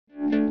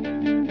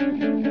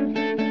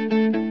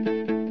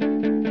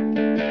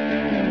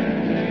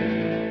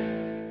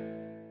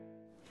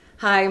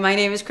Hi, my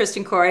name is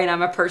Kristin Koury and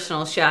I'm a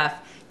personal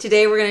chef.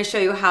 Today we're going to show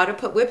you how to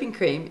put whipping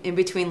cream in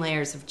between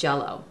layers of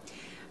Jell-O.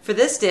 For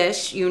this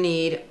dish you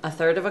need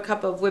 1/3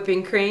 cup of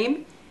whipping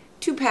cream,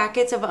 2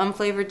 packets of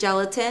unflavored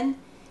gelatin,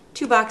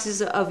 2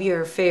 boxes of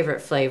your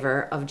favorite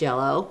flavor of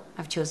Jell-O,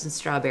 I've chosen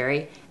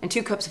strawberry, and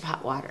 2 cups of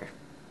hot water.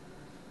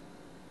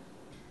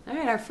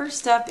 Alright, our first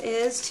step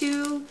is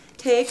to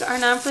take our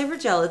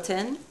non-flavored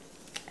gelatin,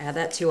 add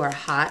that to our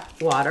hot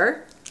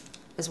water,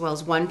 as well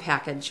as 1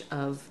 package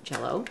of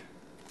Jell-O.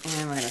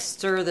 And we're going to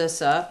stir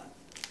this up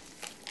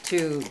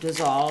to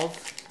dissolve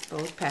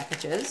both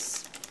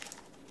packages.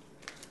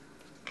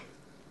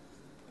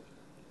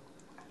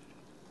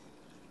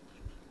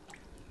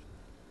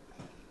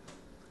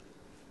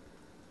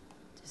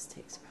 Just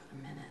takes about a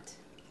minute.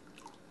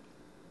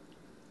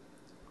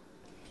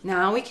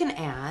 Now we can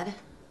add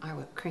our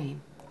whipped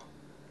cream.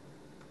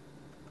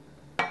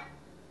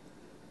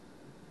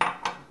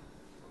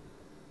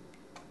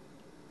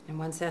 And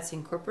once that's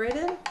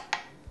incorporated,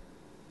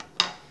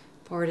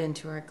 pour it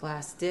into our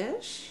glass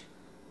dish.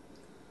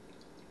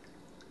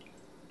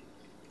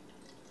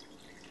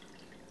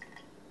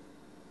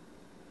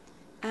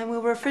 And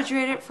we'll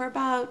refrigerate it for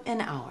about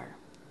an hour.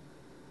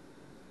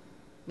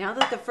 Now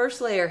that the first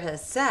layer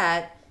has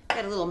set,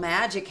 had a little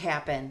magic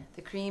happen.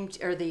 The cream,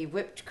 or the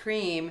whipped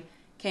cream,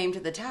 came to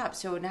the top.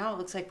 So now it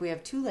looks like we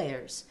have 2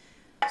 layers.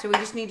 So we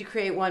just need to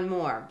create 1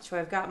 more. So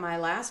I've got my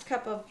last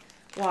cup of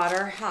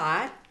water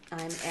hot.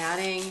 I'm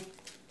adding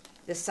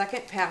the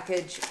second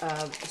package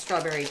of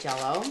strawberry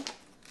Jell-O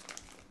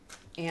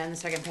and the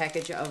second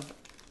package of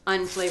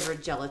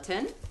unflavored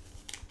gelatin.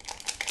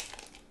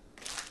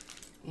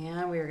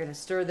 And we're going to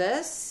stir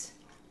this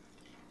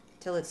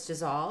till it's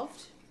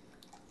dissolved.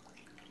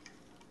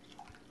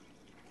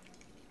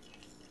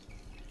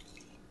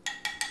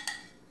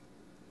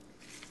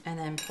 And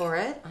then pour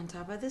it on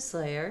top of this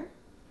layer.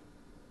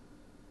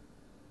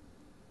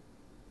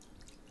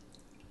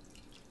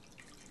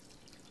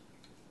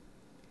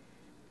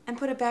 And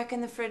put it back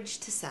in the fridge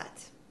to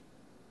set.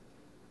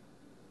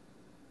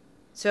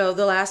 So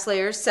the last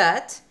layer is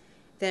set,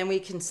 then we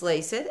can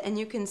slice it and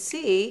you can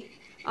see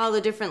all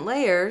the different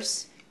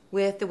layers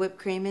with the whipped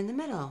cream in the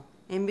middle,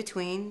 in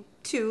between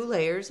 2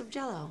 layers of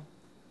Jell-O.